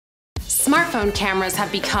Smartphone cameras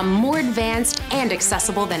have become more advanced and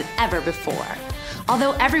accessible than ever before.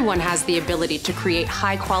 Although everyone has the ability to create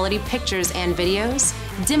high-quality pictures and videos,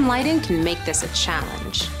 dim lighting can make this a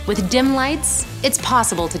challenge. With dim lights, it's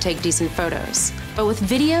possible to take decent photos. But with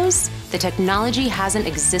videos, the technology hasn't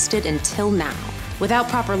existed until now. Without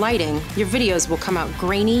proper lighting, your videos will come out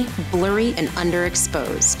grainy, blurry, and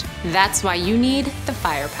underexposed. That's why you need the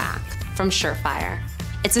FirePak from SureFire.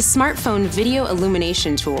 It's a smartphone video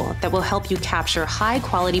illumination tool that will help you capture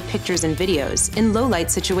high-quality pictures and videos in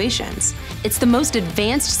low-light situations. It's the most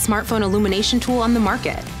advanced smartphone illumination tool on the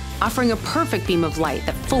market, offering a perfect beam of light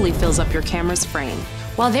that fully fills up your camera's frame.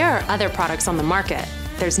 While there are other products on the market,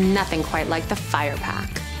 there's nothing quite like the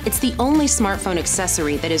FirePak. It's the only smartphone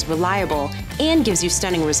accessory that is reliable and gives you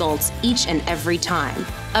stunning results each and every time,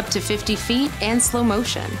 up to 50 feet and slow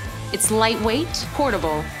motion. It's lightweight,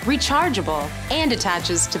 portable, rechargeable, and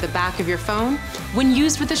attaches to the back of your phone when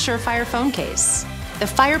used with a SureFire phone case. The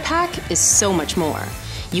FirePak is so much more.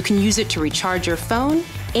 You can use it to recharge your phone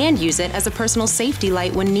and use it as a personal safety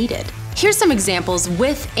light when needed. Here's some examples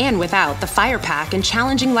with and without the FirePak in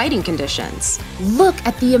challenging lighting conditions. Look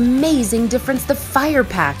at the amazing difference the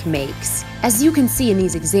FirePak makes. As you can see in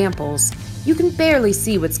these examples, you can barely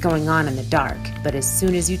see what's going on in the dark. But as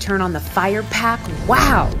soon as you turn on the FirePak,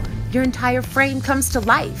 wow! Your entire frame comes to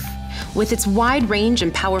life. With its wide range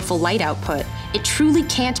and powerful light output, it truly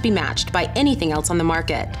can't be matched by anything else on the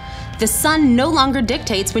market. The sun no longer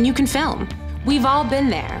dictates when you can film. We've all been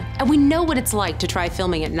there, and we know what it's like to try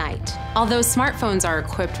filming at night. Although smartphones are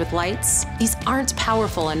equipped with lights, these aren't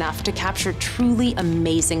powerful enough to capture truly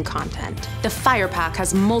amazing content. The FirePak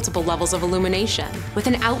has multiple levels of illumination, with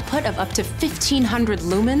an output of up to 1,500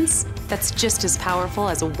 lumens that's just as powerful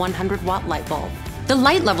as a 100-watt light bulb. The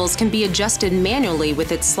light levels can be adjusted manually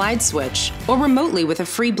with its slide switch or remotely with a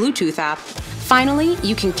free Bluetooth app. Finally,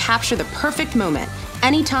 you can capture the perfect moment,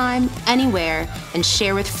 anytime, anywhere, and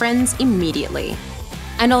share with friends immediately.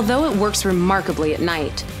 And although it works remarkably at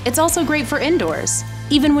night, it's also great for indoors,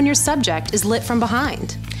 even when your subject is lit from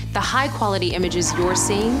behind. The high-quality images you're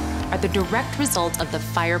seeing are the direct result of the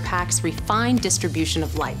FirePak's refined distribution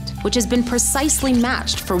of light, which has been precisely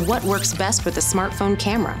matched for what works best with a smartphone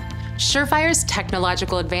camera. SureFire's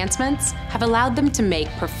technological advancements have allowed them to make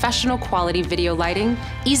professional quality video lighting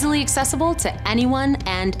easily accessible to anyone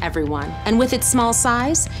and everyone. And with its small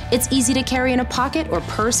size, it's easy to carry in a pocket or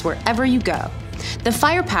purse wherever you go. The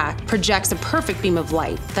FirePak projects a perfect beam of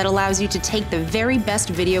light that allows you to take the very best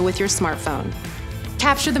video with your smartphone.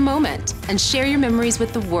 Capture the moment and share your memories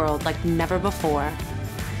with the world like never before.